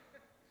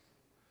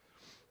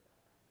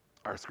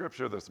Our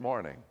scripture this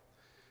morning,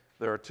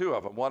 there are two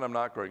of them. One I'm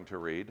not going to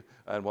read,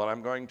 and one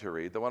I'm going to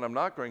read. The one I'm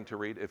not going to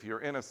read, if you're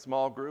in a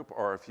small group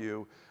or if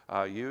you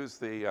use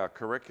the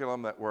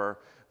curriculum that we're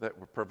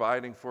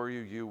providing for you,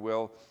 you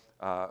will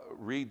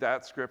read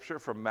that scripture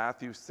from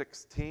Matthew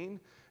 16.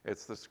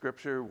 It's the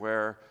scripture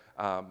where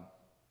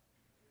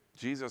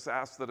Jesus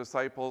asked the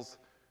disciples,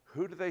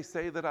 "Who do they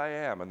say that I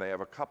am?" And they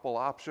have a couple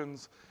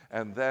options.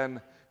 And then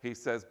he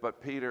says,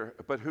 but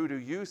who do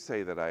you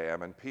say that I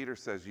am?" And Peter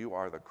says, "You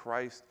are the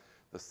Christ,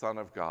 the Son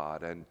of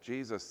God." And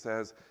Jesus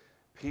says,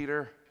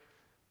 "Peter,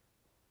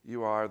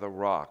 you are the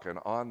rock, and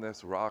on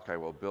this rock I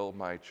will build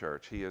my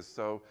church." He is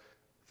so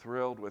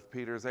thrilled with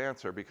Peter's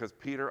answer because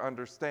Peter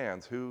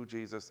understands who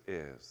Jesus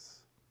is.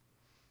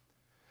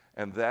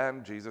 And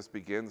then Jesus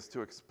begins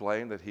to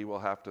explain that he will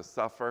have to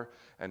suffer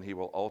and he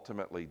will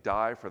ultimately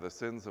die for the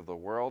sins of the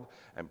world.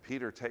 And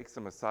Peter takes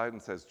him aside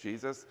and says,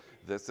 "Jesus,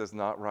 this is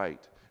not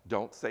right.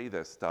 Don't say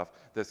this stuff.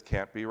 This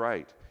can't be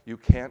right. You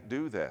can't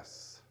do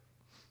this."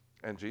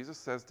 And Jesus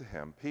says to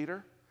him,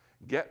 "Peter,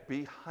 get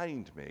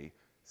behind me,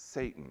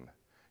 Satan.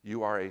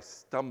 You are a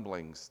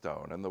stumbling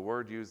stone." And the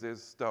word used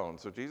is stone.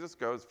 So Jesus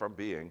goes from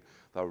being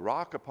the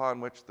rock upon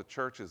which the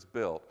church is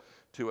built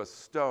to a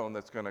stone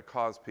that's going to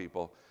cause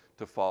people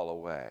to fall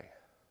away.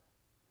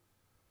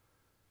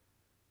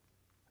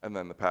 And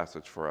then the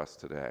passage for us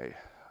today,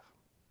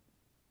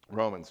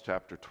 Romans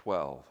chapter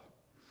 12,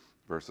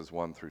 verses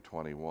 1 through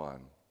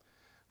 21.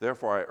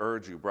 "Therefore I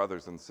urge you,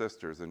 brothers and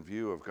sisters, in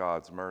view of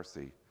God's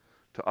mercy,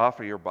 to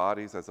offer your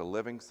bodies as a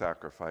living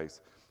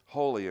sacrifice,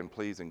 holy and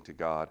pleasing to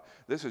God.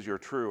 This is your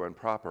true and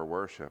proper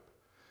worship.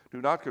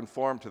 Do not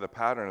conform to the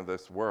pattern of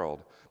this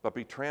world, but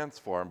be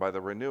transformed by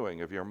the renewing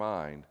of your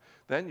mind.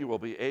 Then you will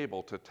be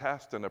able to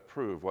test and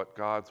approve what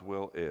God's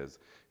will is,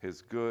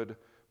 his good,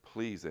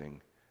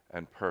 pleasing,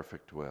 and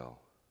perfect will.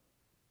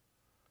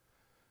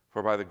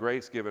 For by the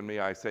grace given me,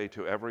 I say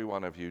to every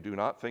one of you, do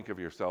not think of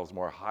yourselves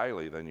more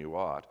highly than you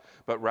ought,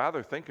 but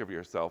rather think of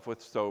yourself with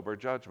sober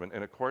judgment,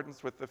 in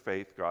accordance with the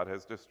faith God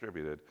has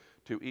distributed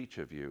to each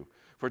of you.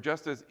 For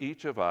just as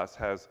each of us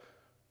has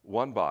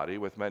one body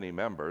with many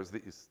members,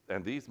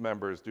 and these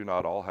members do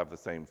not all have the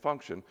same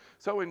function,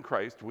 so in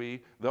Christ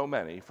we, though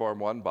many, form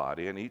one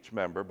body, and each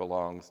member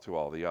belongs to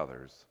all the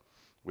others.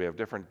 We have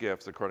different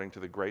gifts according to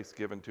the grace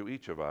given to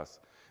each of us.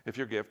 If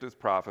your gift is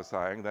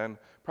prophesying, then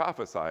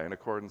prophesy in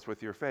accordance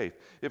with your faith.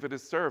 If it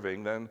is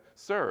serving, then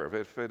serve.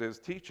 If it is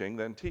teaching,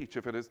 then teach.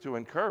 If it is to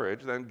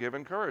encourage, then give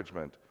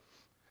encouragement.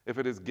 If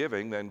it is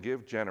giving, then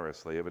give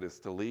generously. If it is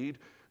to lead,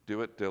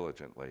 do it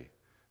diligently.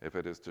 If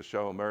it is to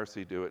show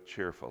mercy, do it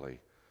cheerfully.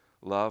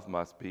 Love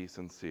must be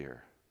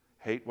sincere.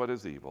 Hate what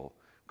is evil.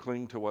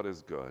 Cling to what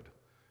is good.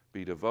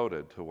 Be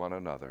devoted to one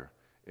another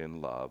in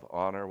love.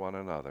 Honor one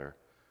another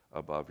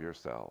above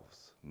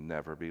yourselves.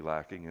 Never be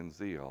lacking in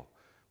zeal,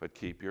 but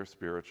keep your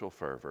spiritual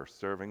fervor,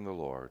 serving the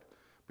Lord.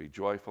 Be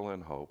joyful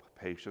in hope,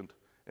 patient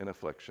in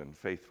affliction,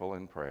 faithful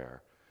in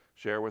prayer.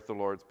 Share with the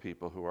Lord's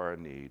people who are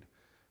in need.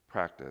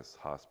 Practice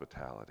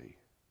hospitality.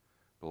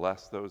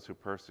 Bless those who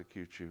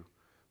persecute you.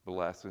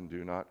 Bless and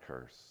do not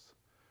curse.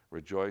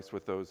 Rejoice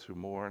with those who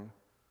mourn.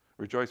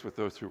 Rejoice with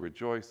those who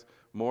rejoice.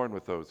 Mourn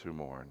with those who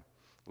mourn.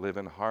 Live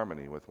in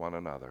harmony with one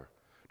another.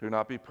 Do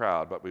not be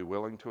proud, but be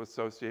willing to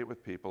associate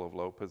with people of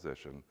low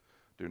position.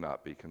 Do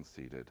not be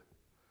conceited.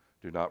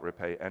 Do not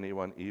repay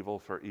anyone evil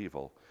for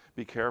evil.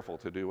 Be careful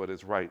to do what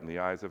is right in the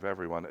eyes of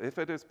everyone. If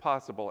it is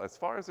possible, as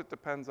far as it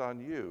depends on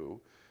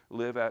you,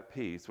 live at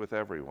peace with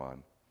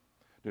everyone.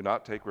 Do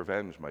not take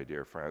revenge, my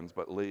dear friends,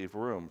 but leave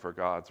room for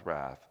God's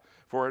wrath.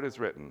 For it is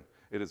written,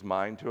 'It is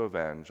mine to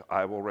avenge,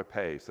 I will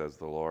repay,' says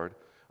the Lord.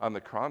 On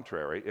the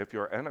contrary, if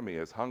your enemy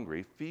is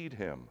hungry, feed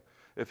him.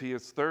 If he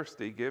is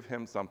thirsty, give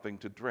him something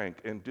to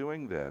drink. In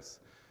doing this,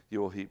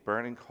 you will heap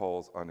burning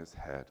coals on his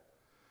head.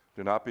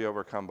 Do not be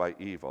overcome by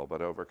evil,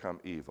 but overcome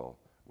evil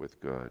with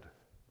good."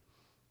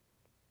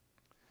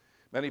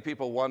 Many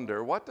people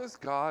wonder, what does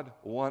God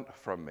want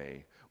from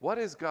me? What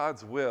is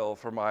God's will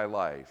for my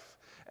life?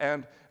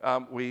 And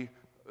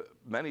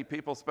many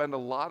people spend a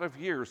lot of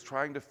years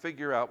trying to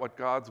figure out what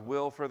God's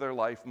will for their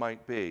life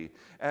might be.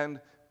 And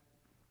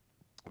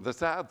the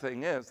sad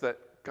thing is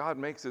that God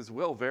makes his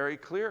will very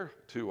clear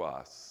to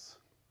us.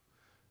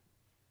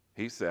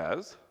 He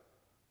says,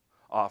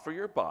 offer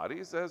your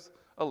bodies as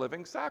a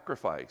living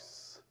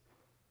sacrifice.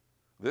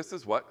 This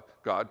is what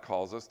God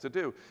calls us to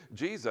do.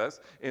 Jesus,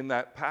 in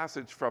that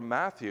passage from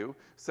Matthew,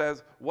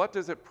 says, what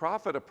does it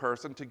profit a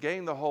person to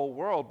gain the whole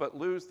world but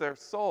lose their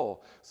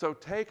soul? So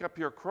take up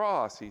your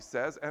cross, he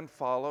says, and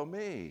follow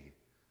me.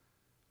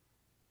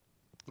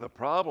 The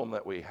problem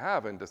that we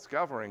have in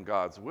discovering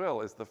God's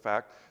will is the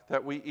fact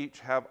that we each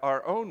have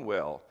our own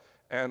will,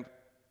 and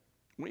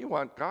we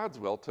want God's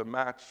will to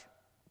match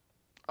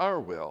our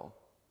will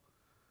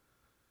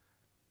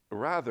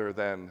rather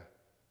than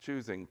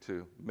choosing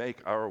to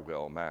make our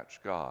will match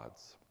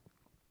God's.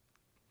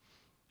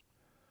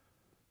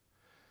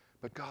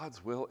 But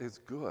God's will is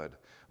good.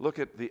 Look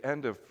at the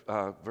end of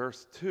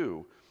verse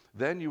 2.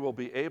 Then you will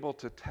be able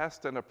to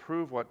test and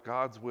approve what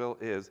God's will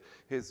is,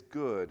 his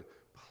good,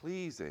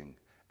 pleasing,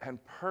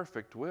 and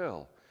perfect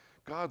will.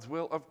 God's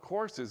will, of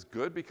course, is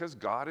good because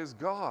God is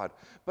God.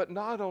 But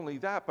not only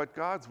that, but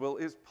God's will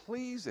is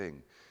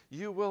pleasing.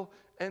 You will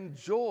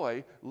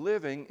enjoy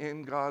living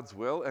in God's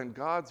will, and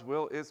God's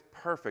will is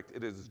perfect.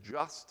 It is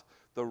just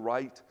the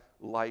right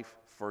life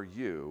for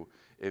you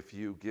if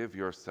you give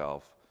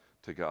yourself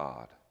to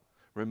God.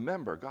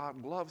 Remember,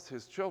 God loves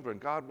his children.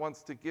 God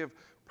wants to give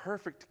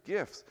perfect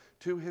gifts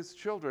to his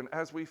children.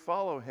 As we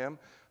follow him,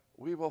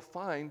 we will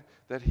find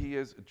that he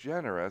is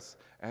generous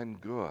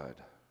and good.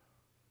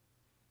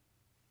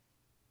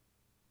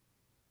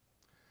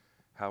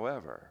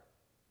 However,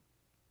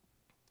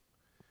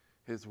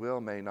 his will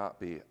may not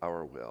be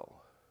our will.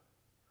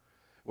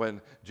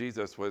 When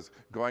Jesus was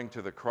going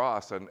to the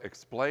cross and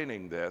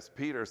explaining this,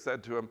 Peter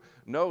said to him,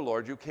 "No,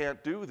 Lord, you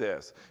can't do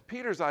this."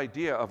 Peter's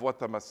idea of what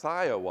the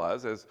Messiah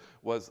was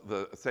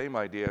the same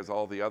idea as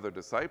all the other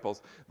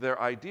disciples. Their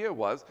idea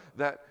was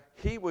that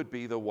he would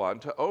be the one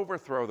to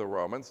overthrow the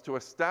Romans, to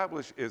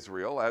establish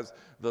Israel as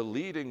the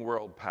leading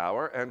world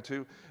power, and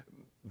to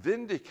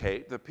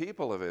vindicate the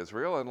people of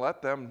Israel and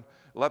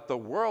let the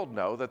world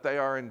know that they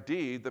are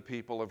indeed the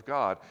people of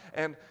God.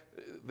 And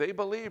they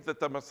believed that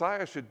the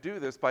Messiah should do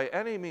this by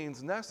any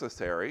means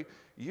necessary,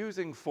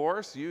 using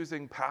force,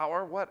 using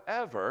power,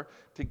 whatever,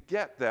 to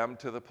get them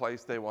to the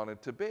place they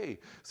wanted to be.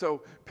 So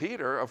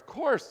Peter, of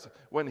course,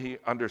 when he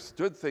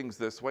understood things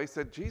this way,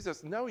 said,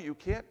 "Jesus, no, you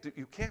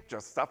can't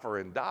just suffer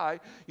and die.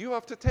 You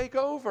have to take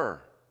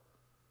over."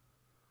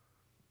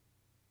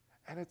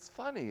 And it's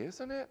funny,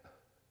 isn't it?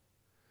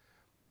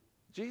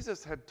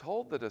 Jesus had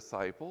told the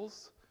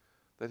disciples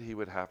that he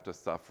would have to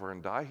suffer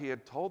and die. He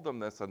had told them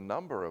this a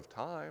number of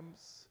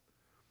times.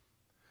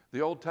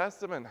 The Old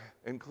Testament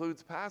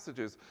includes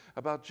passages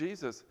about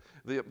Jesus,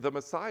 the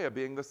Messiah,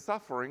 being the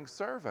suffering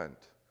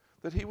servant,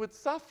 that he would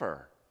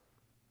suffer.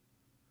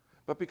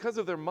 But because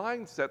of their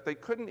mindset, they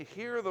couldn't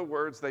hear the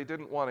words they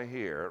didn't want to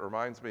hear. It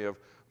reminds me of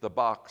The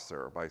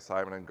Boxer by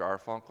Simon and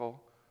Garfunkel.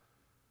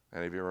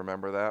 Any of you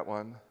remember that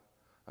one?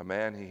 A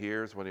man he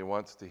hears when he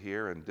wants to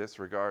hear and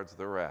disregards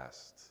the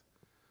rest.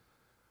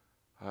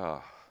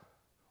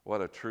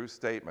 What a true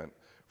statement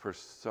for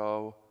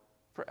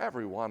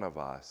every one of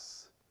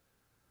us.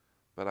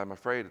 But I'm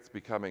afraid it's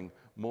becoming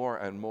more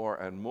and more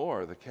and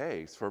more the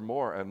case for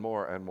more and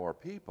more and more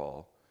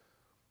people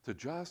to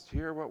just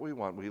hear what we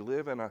want. We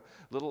live in a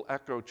little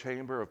echo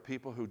chamber of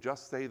people who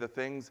just say the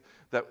things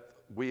that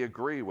we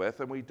agree with,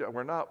 and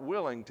we're not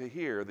willing to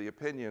hear the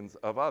opinions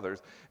of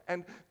others.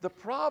 And the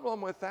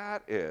problem with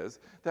that is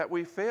that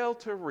we fail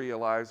to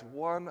realize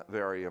one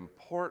very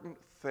important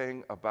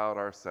thing about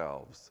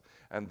ourselves,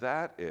 and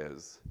that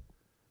is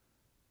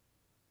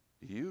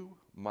you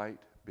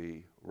might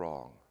be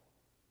wrong.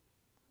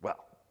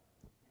 Well,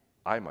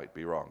 I might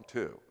be wrong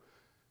too.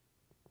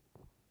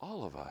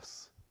 All of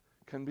us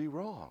can be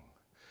wrong.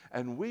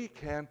 And we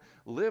can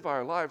live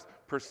our lives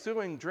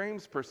pursuing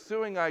dreams,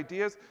 pursuing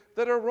ideas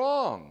that are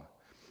wrong.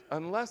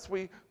 Unless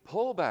we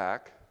pull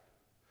back,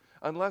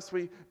 unless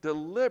we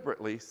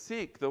deliberately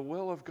seek the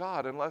will of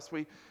God, unless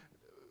we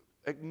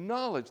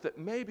acknowledge that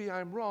maybe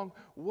I'm wrong,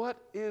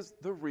 what is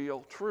the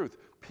real truth?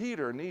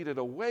 Peter needed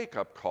a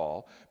wake-up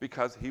call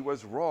because he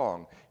was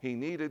wrong. He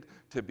needed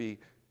to be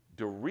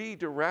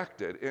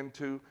redirected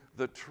into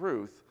the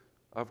truth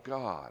of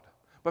God.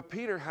 But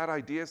Peter had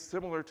ideas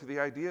similar to the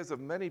ideas of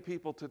many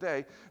people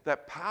today,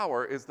 that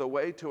power is the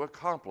way to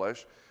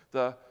accomplish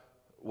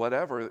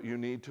whatever you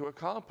need to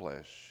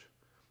accomplish.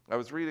 I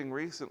was reading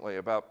recently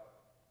about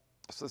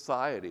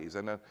societies,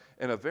 and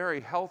in a very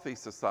healthy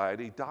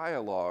society,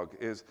 dialogue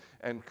is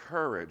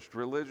encouraged,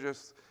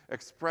 religious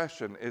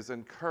expression is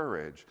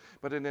encouraged.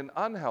 But in an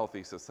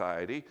unhealthy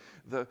society,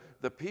 the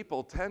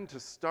people tend to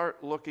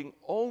start looking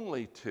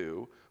only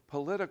to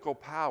political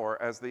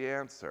power as the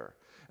answer.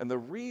 And the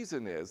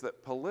reason is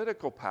that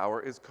political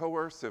power is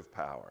coercive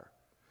power.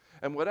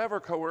 And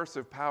whatever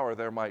coercive power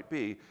there might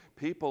be,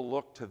 people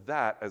look to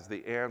that as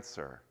the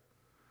answer.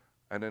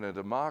 And in a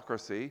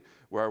democracy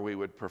where we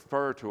would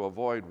prefer to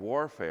avoid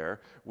warfare,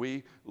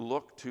 we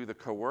look to the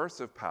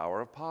coercive power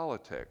of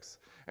politics.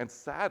 And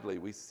sadly,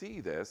 we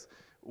see this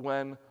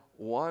when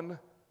one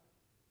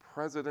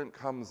president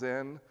comes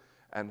in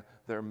and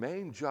their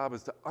main job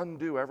is to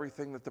undo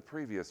everything that the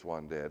previous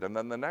one did. And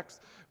then the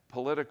next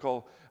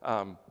political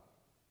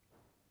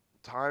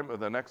time of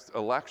the next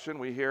election,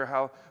 we hear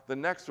how the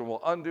next one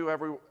will undo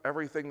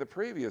everything the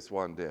previous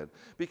one did.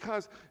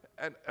 Because,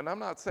 and I'm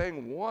not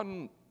saying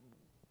one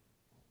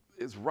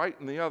is right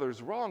and the other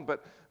is wrong,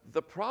 but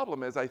the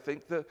problem is, I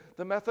think, the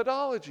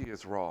methodology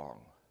is wrong.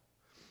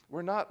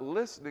 We're not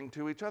listening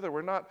to each other.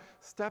 We're not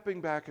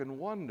stepping back and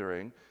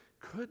wondering,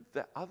 could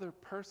the other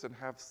person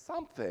have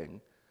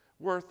something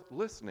worth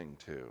listening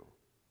to?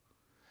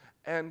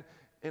 And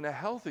in a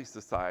healthy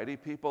society,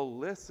 people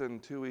listen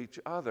to each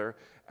other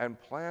and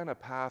plan a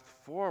path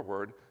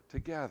forward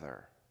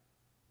together.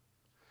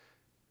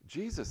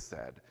 Jesus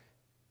said,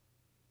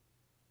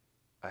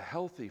 a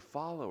healthy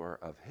follower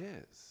of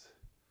his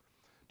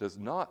does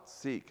not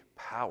seek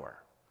power,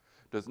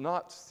 does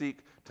not seek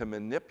to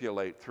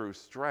manipulate through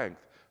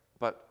strength,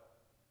 but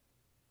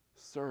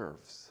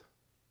serves.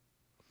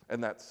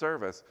 And that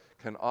service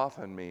can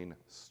often mean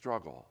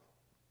struggle.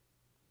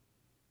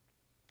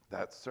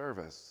 That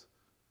service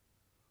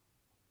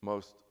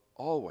most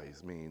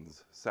always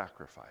means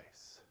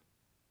sacrifice.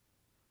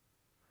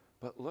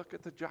 But look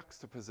at the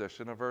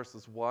juxtaposition of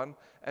verses 1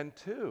 and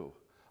 2.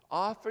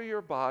 Offer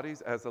your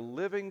bodies as a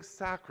living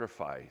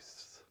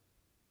sacrifice.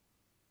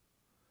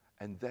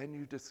 And then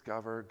you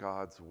discover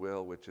God's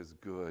will, which is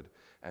good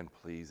and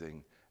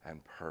pleasing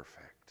and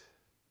perfect.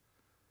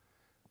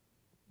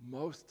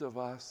 Most of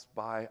us,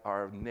 by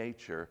our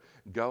nature,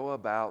 go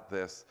about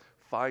this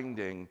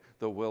finding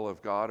the will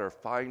of God or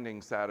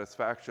finding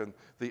satisfaction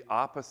the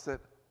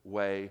opposite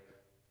way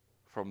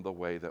from the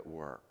way that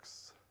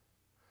works.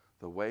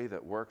 The way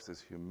that works is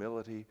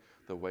humility.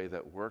 The way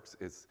that works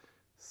is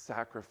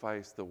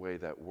sacrifice. The way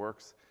that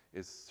works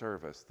is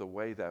service. The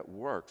way that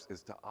works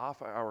is to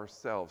offer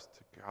ourselves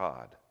to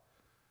God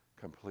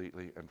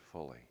completely and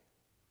fully.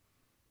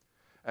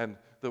 And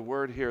the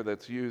word here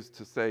that's used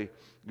to say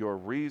your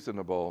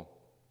reasonable,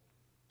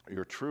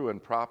 your true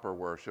and proper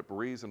worship,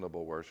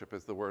 reasonable worship,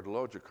 is the word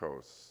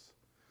logikos.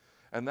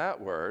 And that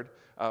word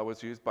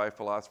was used by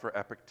philosopher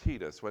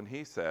Epictetus when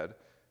he said,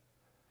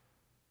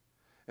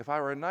 if I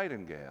were a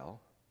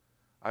nightingale,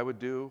 I would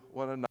do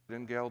what a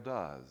nightingale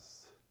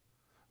does.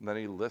 And then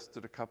he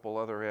listed a couple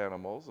other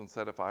animals and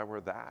said, if I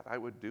were that, I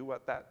would do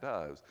what that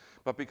does.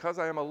 But because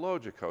I am a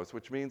logikos,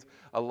 which means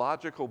a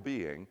logical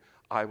being,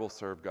 I will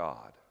serve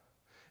God.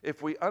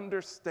 If we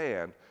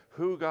understand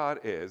who God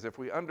is, if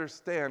we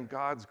understand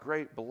God's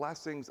great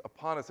blessings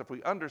upon us, if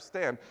we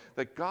understand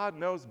that God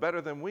knows better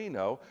than we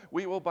know,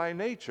 we will by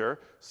nature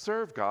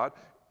serve God,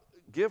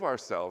 give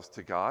ourselves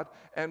to God,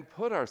 and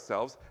put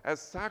ourselves as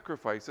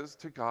sacrifices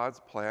to God's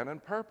plan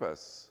and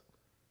purpose.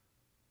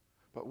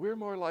 But we're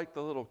more like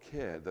the little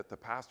kid that the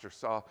pastor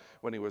saw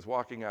when he was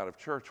walking out of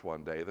church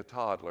one day, the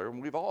toddler,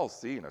 and we've all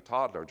seen a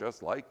toddler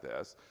just like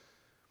this.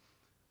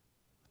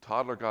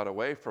 Toddler got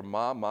away from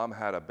mom. Mom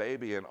had a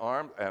baby in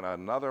arms and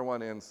another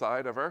one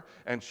inside of her,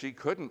 and she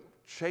couldn't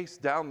chase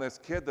down this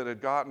kid that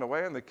had gotten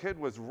away, and the kid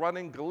was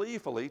running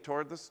gleefully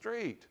toward the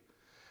street.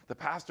 The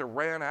pastor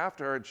ran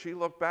after her, and she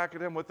looked back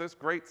at him with this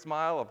great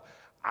smile of,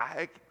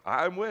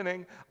 I'm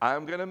winning.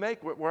 I'm going to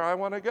make it where I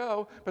want to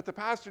go. But the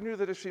pastor knew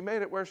that if she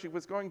made it where she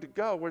was going to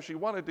go, where she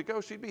wanted to go,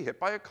 she'd be hit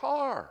by a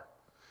car.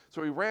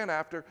 So he ran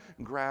after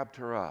and grabbed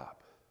her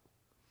up.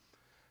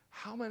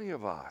 How many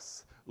of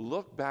us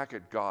look back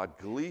at God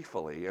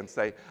gleefully and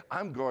say,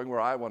 I'm going where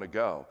I want to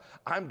go.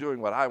 I'm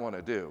doing what I want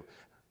to do?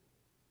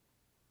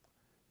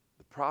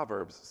 The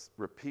Proverbs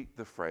repeat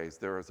the phrase,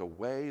 there is a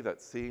way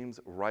that seems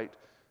right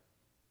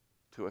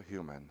to a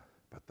human,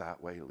 but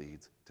that way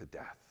leads to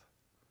death.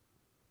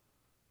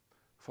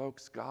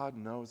 Folks, God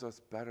knows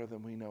us better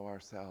than we know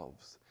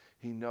ourselves.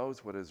 He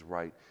knows what is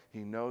right. He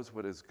knows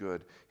what is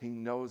good. He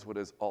knows what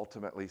is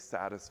ultimately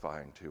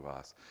satisfying to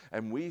us.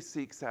 And we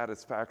seek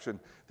satisfaction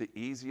the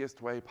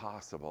easiest way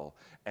possible.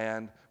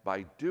 And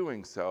by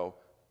doing so,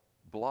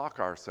 block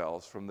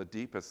ourselves from the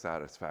deepest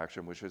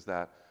satisfaction, which is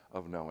that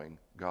of knowing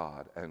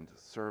God and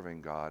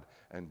serving God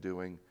and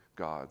doing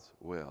God's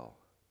will.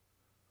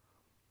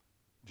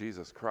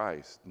 Jesus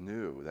Christ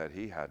knew that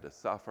he had to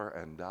suffer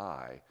and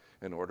die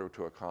in order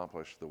to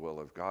accomplish the will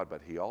of God,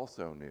 but he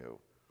also knew,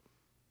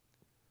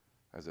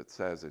 as it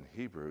says in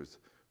Hebrews,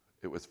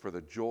 it was for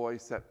the joy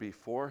set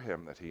before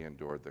him that he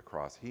endured the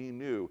cross. He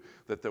knew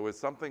that there was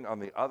something on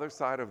the other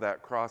side of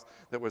that cross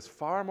that was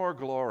far more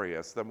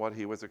glorious than what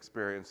he was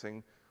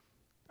experiencing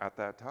at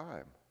that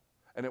time.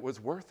 And it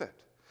was worth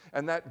it.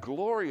 And that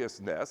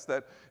gloriousness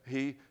that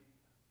he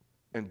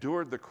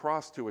endured the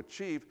cross to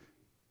achieve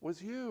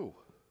was you.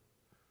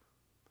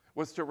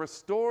 Was to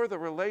restore the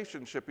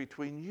relationship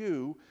between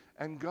you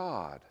and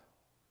God.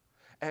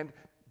 And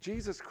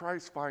Jesus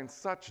Christ finds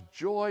such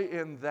joy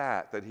in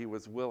that he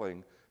was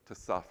willing to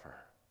suffer.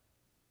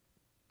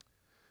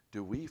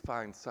 Do we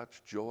find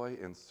such joy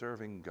in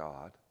serving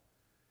God,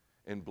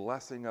 in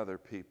blessing other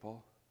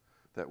people,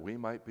 that we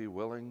might be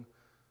willing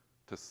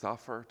to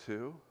suffer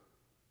too?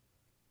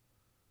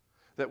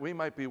 That we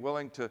might be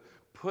willing to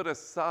put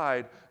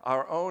aside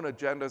our own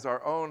agendas,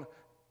 our own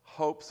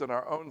hopes, and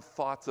our own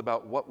thoughts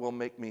about what will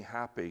make me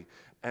happy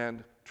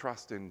and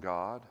trust in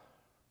God?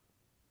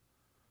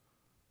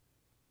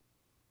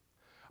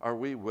 Are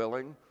we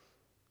willing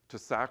to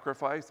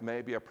sacrifice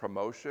maybe a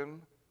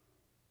promotion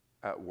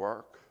at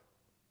work,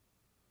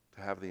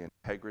 to have the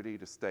integrity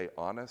to stay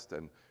honest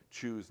and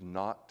choose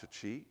not to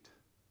cheat?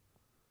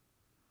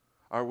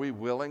 Are we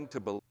willing to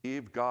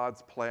believe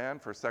God's plan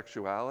for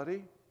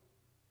sexuality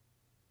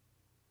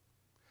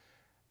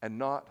and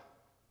not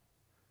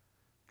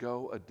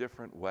go a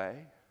different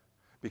way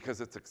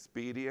because it's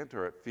expedient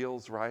or it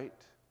feels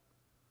right?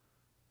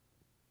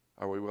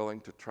 Are we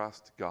willing to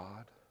trust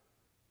God?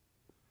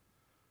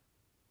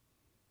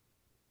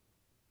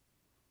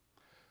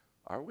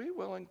 Are we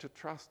willing to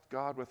trust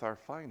God with our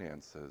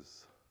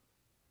finances,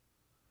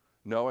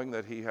 knowing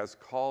that he has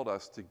called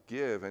us to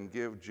give and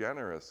give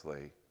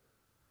generously?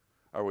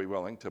 Are we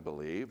willing to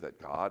believe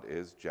that God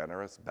is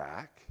generous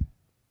back?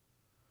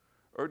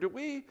 Or do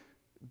we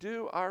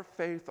do our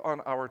faith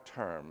on our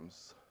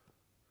terms,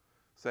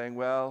 saying,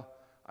 well,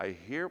 I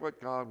hear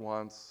what God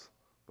wants,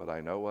 but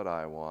I know what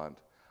I want.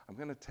 I'm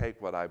going to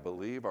take what I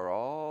believe are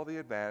all the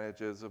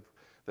advantages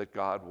that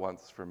God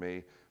wants for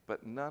me,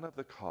 but none of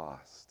the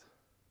cost.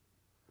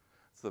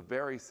 It's the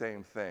very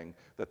same thing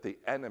that the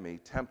enemy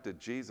tempted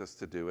Jesus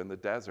to do in the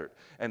desert.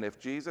 And if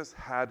Jesus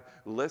had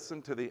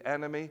listened to the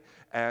enemy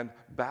and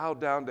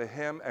bowed down to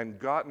him and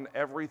gotten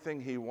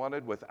everything he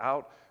wanted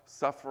without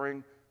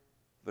suffering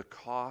the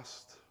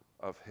cost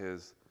of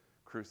his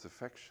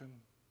crucifixion,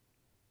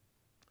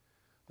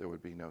 there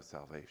would be no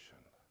salvation.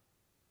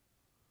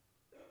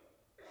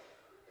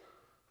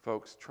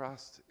 Folks,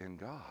 trust in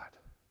God.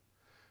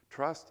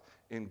 Trust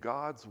in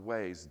God's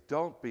ways.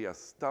 Don't be a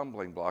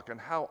stumbling block. And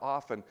how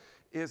often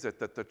is it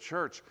that the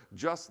church,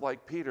 just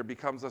like Peter,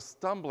 becomes a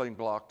stumbling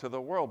block to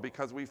the world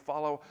because we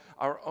follow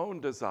our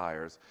own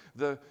desires?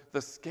 The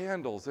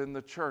scandals in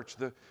the church,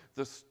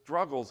 the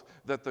struggles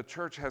that the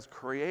church has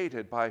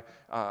created by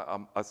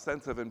a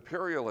sense of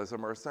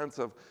imperialism or a sense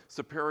of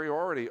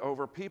superiority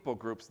over people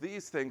groups,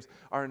 these things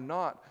are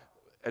not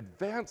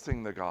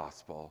advancing the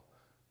gospel,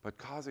 but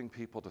causing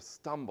people to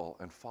stumble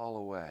and fall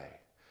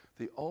away.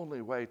 The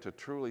only way to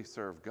truly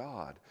serve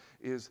God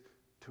is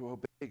to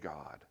obey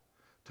God,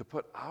 to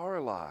put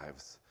our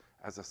lives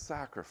as a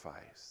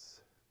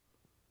sacrifice.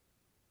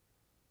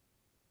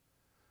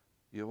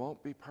 You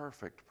won't be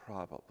perfect,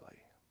 probably.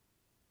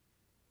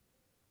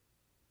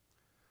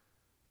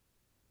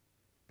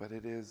 But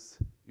it is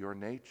your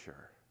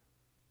nature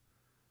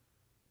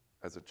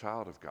as a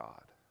child of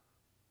God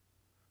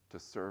to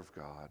serve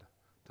God,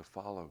 to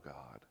follow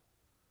God,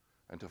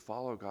 and to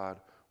follow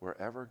God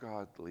wherever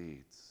God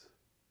leads.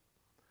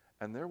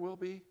 And there will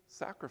be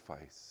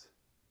sacrifice.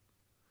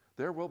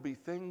 There will be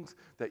things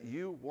that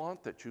you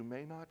want that you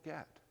may not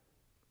get.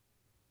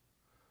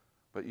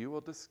 But you will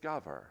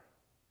discover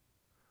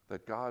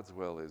that God's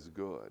will is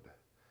good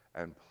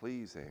and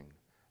pleasing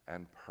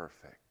and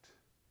perfect.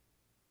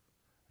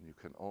 And you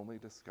can only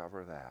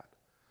discover that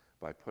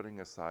by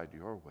putting aside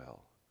your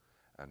will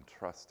and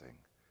trusting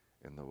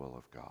in the will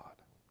of God.